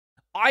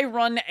I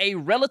run a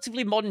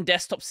relatively modern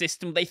desktop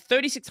system with a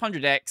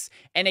 3600X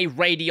and a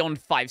Radeon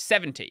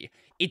 570.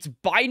 It's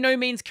by no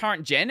means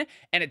current gen,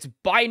 and it's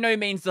by no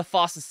means the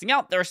fastest thing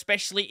out there,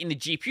 especially in the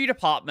GPU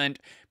department,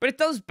 but it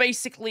does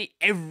basically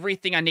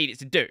everything I need it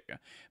to do.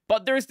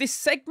 But there is this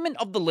segment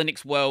of the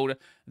Linux world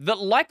that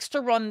likes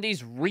to run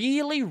these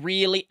really,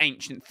 really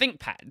ancient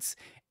ThinkPads.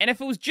 And if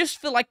it was just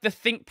for like the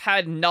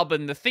ThinkPad nub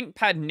and the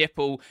ThinkPad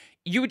nipple,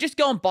 you would just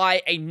go and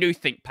buy a new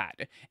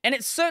ThinkPad. And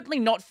it's certainly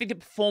not for the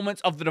performance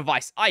of the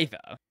device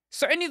either.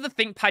 So any of the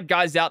ThinkPad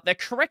guys out there,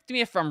 correct me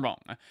if I'm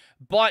wrong,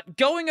 but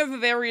going over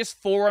various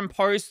forum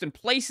posts and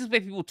places where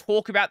people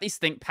talk about these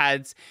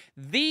ThinkPads,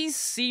 these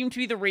seem to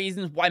be the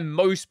reasons why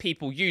most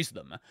people use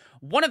them.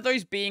 One of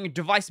those being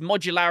device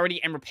modularity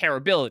and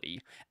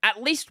repairability,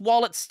 at least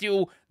while it's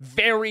still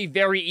very,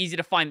 very easy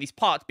to find these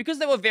parts. Because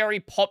they were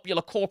very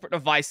popular corporate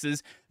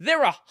devices,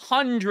 there are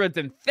hundreds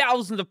and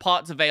thousands of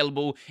parts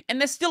available, and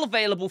they're still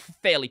available for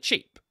fairly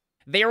cheap.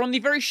 They are on the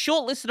very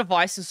short list of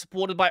devices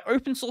supported by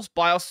open source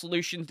BIOS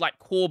solutions like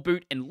Core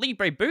Boot and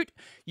Libre Boot.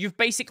 You've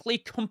basically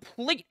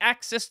complete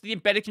access to the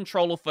embedded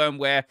controller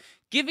firmware,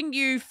 giving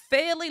you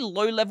fairly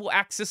low-level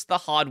access to the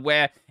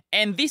hardware,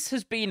 and this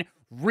has been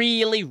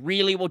really,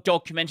 really well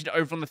documented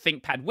over on the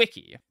ThinkPad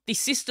wiki. These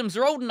systems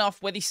are old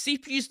enough where the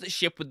CPUs that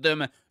ship with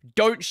them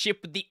don't ship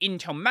with the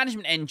Intel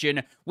management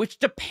engine, which,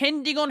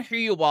 depending on who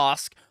you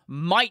ask,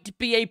 might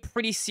be a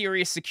pretty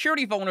serious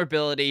security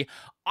vulnerability.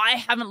 I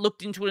haven't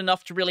looked into it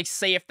enough to really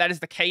say if that is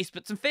the case,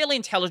 but some fairly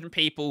intelligent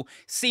people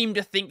seem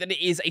to think that it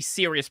is a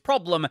serious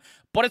problem,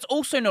 but it's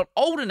also not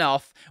old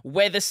enough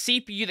where the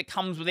CPU that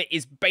comes with it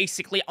is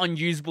basically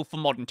unusable for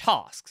modern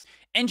tasks.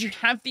 And you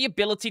have the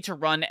ability to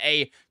run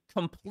a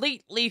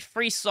completely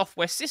free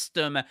software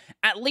system,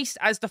 at least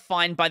as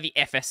defined by the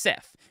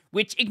FSF,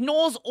 which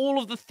ignores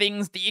all of the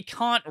things that you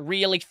can't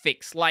really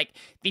fix, like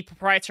the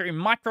proprietary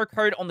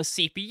microcode on the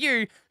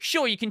CPU.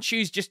 Sure, you can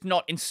choose just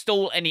not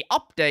install any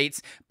updates,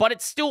 but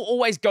it's still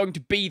always going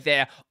to be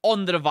there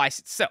on the device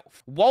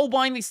itself. While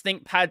buying these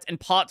ThinkPads and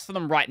parts for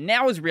them right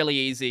now is really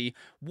easy,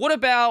 what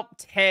about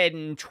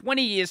 10,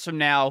 20 years from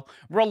now,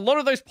 where a lot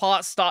of those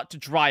parts start to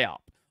dry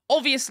up?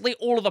 Obviously,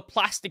 all of the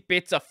plastic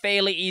bits are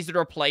fairly easy to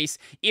replace.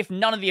 If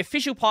none of the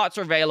official parts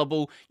are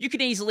available, you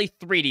can easily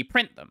 3D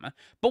print them.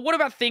 But what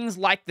about things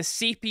like the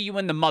CPU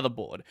and the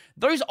motherboard?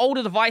 Those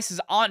older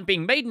devices aren't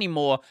being made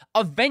anymore.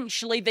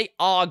 Eventually, they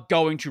are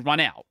going to run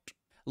out.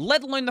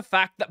 Let alone the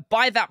fact that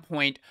by that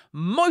point,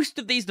 most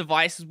of these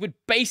devices would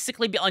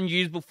basically be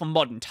unusable for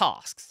modern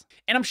tasks.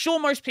 And I'm sure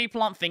most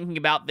people aren't thinking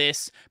about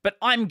this, but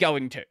I'm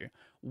going to.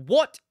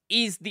 What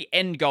is the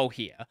end goal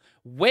here?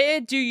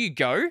 Where do you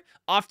go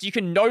after you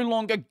can no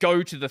longer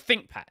go to the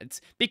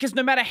ThinkPads? Because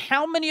no matter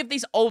how many of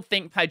these old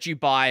ThinkPads you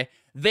buy,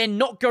 they're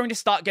not going to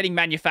start getting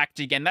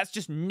manufactured again. That's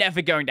just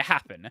never going to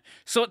happen.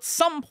 So at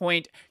some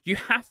point, you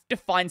have to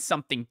find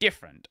something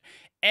different.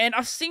 And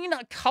I've seen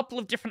a couple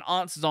of different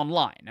answers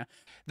online.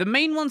 The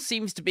main one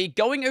seems to be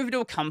going over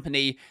to a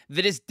company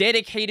that is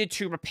dedicated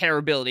to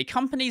repairability.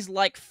 Companies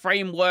like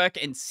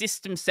Framework and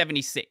System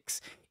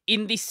 76.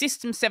 In the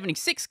System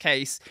 76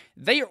 case,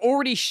 they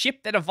already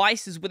ship their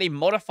devices with a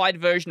modified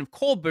version of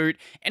Core Boot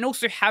and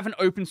also have an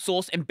open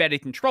source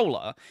embedded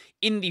controller.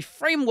 In the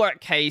Framework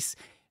case,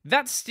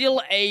 that's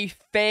still a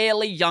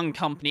fairly young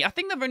company. I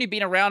think they've only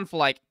been around for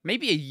like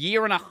maybe a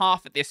year and a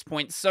half at this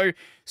point, so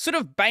sort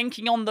of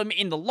banking on them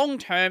in the long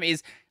term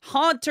is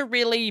hard to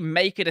really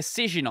make a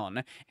decision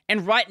on.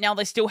 And right now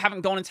they still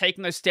haven't gone and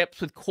taken those steps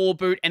with Core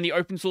Boot and the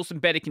open source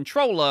embedded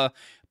controller,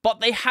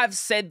 but they have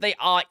said they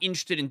are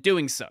interested in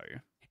doing so.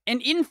 And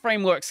in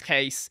Framework's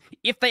case,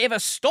 if they ever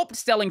stopped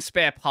selling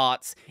spare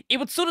parts, it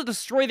would sort of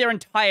destroy their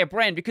entire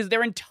brand, because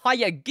their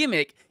entire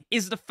gimmick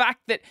is the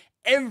fact that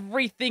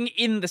everything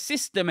in the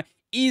system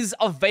is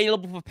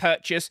available for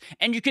purchase,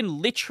 and you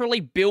can literally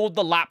build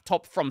the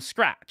laptop from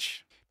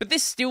scratch. But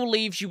this still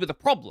leaves you with a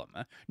problem.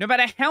 No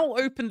matter how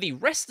open the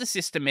rest of the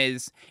system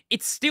is,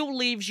 it still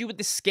leaves you with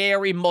the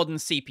scary modern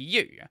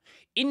CPU.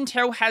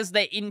 Intel has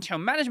their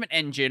Intel management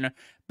engine,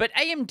 but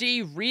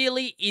AMD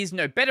really is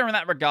no better in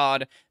that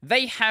regard.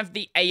 They have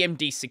the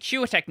AMD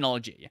Secure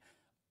technology.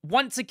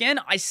 Once again,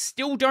 I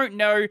still don't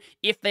know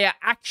if they are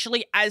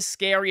actually as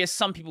scary as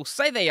some people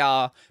say they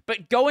are,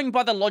 but going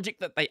by the logic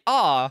that they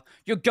are,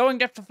 you're going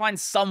to have to find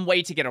some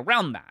way to get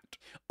around that.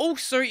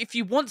 Also, if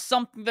you want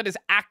something that is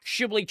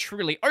actually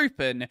truly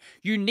open,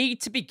 you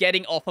need to be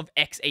getting off of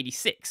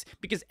x86,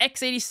 because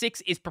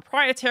x86 is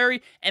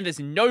proprietary and there's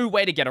no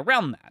way to get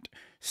around that.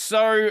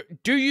 So,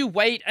 do you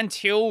wait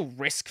until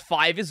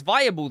RISC-V is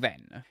viable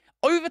then?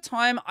 Over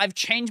time, I've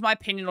changed my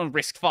opinion on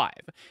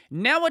RISC-V.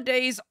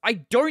 Nowadays, I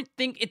don't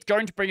think it's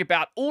going to bring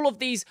about all of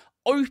these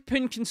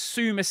open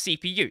consumer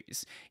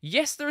CPUs.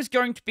 Yes, there is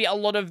going to be a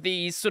lot of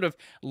these sort of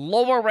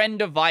lower-end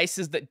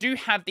devices that do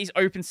have these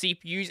open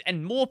CPUs,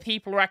 and more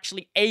people are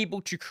actually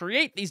able to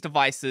create these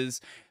devices.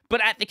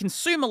 But at the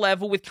consumer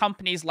level, with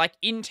companies like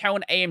Intel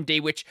and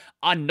AMD, which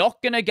are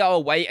not going to go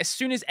away, as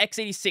soon as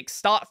x86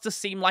 starts to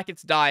seem like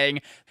it's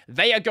dying,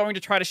 they are going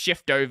to try to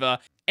shift over.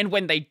 And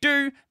when they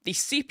do, the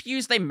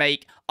CPUs they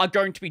make are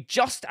going to be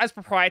just as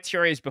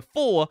proprietary as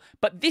before,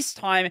 but this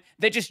time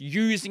they're just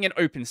using an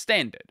open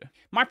standard.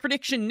 My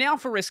prediction now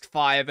for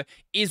RISC-V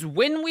is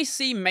when we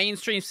see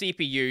mainstream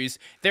CPUs,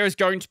 there is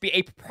going to be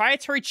a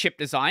proprietary chip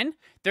design,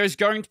 there is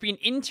going to be an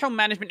Intel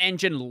Management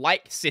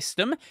Engine-like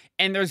system,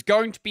 and there's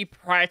going to be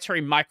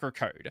proprietary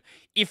microcode.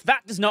 If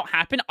that does not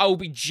happen, I will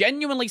be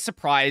genuinely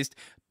surprised,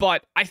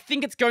 but I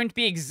think it's going to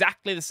be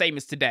exactly the same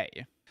as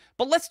today.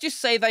 But let's just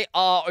say they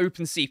are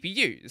open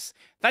CPUs.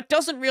 That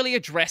doesn't really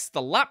address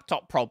the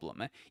laptop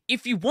problem.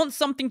 If you want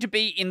something to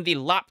be in the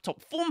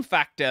laptop form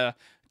factor,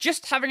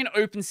 just having an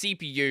open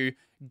CPU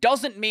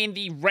doesn't mean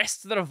the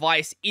rest of the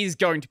device is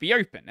going to be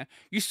open.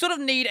 You sort of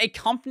need a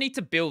company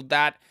to build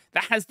that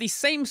has the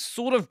same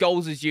sort of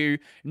goals as you,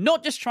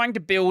 not just trying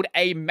to build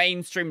a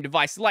mainstream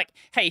device like,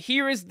 hey,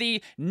 here is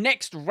the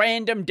next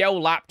random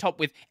Dell laptop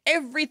with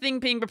everything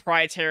being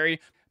proprietary,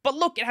 but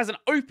look, it has an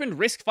open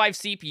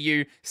RISC-V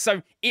CPU,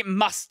 so it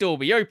must still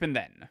be open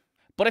then.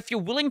 But if you're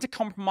willing to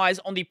compromise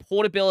on the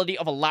portability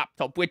of a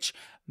laptop, which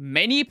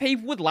many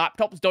people with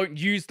laptops don't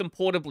use them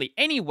portably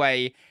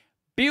anyway,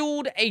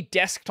 build a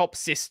desktop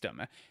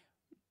system.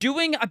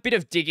 Doing a bit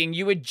of digging,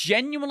 you would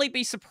genuinely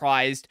be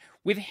surprised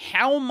with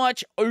how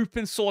much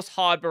open source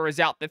hardware is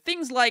out there.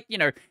 Things like,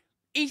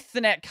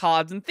 Ethernet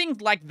cards and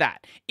things like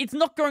that. It's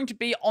not going to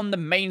be on the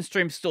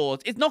mainstream stores.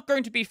 It's not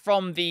going to be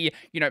from the,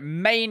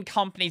 main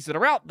companies that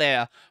are out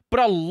there, but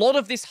a lot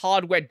of this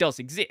hardware does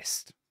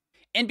exist.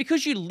 And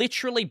because you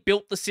literally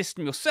built the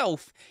system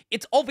yourself,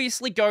 it's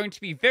obviously going to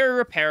be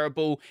very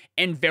repairable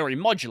and very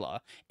modular.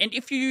 And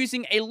if you're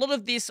using a lot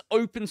of this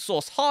open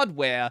source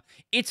hardware,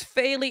 it's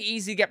fairly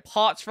easy to get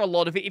parts for a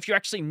lot of it if you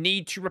actually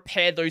need to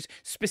repair those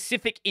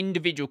specific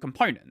individual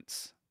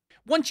components.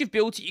 Once you've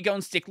built it, you go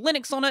and stick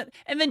Linux on it,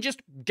 and then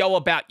just go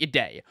about your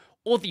day.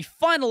 Or the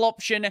final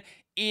option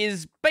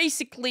is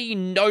basically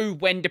know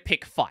when to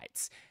pick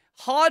fights.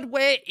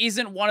 Hardware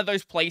isn't one of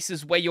those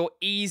places where you're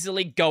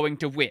easily going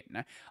to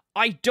win.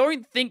 I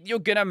don't think you're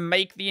gonna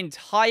make the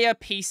entire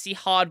PC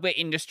hardware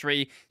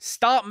industry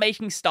start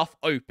making stuff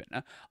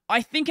open.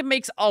 I think it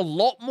makes a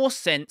lot more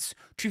sense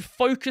to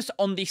focus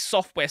on the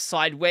software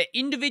side where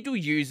individual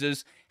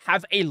users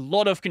have a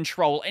lot of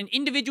control and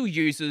individual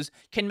users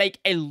can make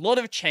a lot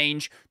of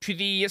change to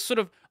the sort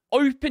of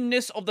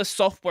openness of the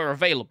software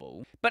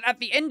available. But at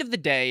the end of the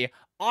day,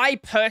 I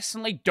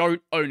personally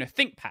don't own a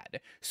Thinkpad.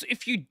 So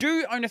if you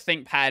do own a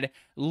Thinkpad,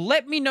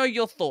 let me know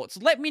your thoughts.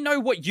 Let me know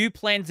what you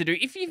plan to do.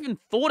 If you even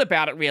thought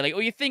about it really,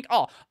 or you think,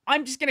 oh,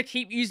 I'm just going to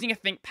keep using a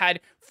Thinkpad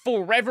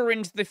forever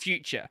into the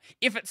future.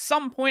 If at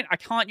some point I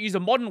can't use a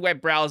modern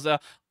web browser,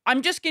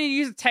 I'm just going to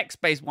use a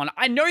text-based one.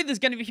 I know there's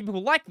going to be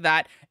people like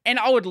that, and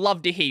I would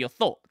love to hear your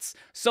thoughts.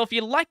 So if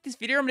you like this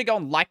video, I'm going to go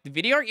and like the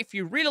video. If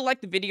you really like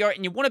the video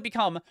and you want to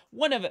become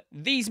one of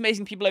these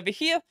amazing people over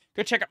here,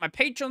 go check out my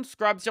Patreon,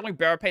 subscribe, selling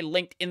BarrowPay,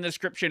 linked in the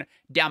description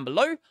down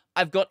below.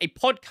 I've got a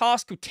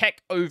podcast called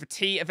Tech Over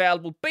Tea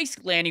available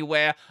basically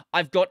anywhere.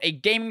 I've got a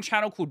gaming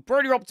channel called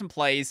Brodie Robertson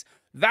Plays.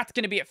 That's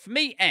going to be it for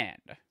me, and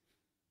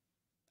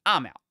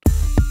I'm out.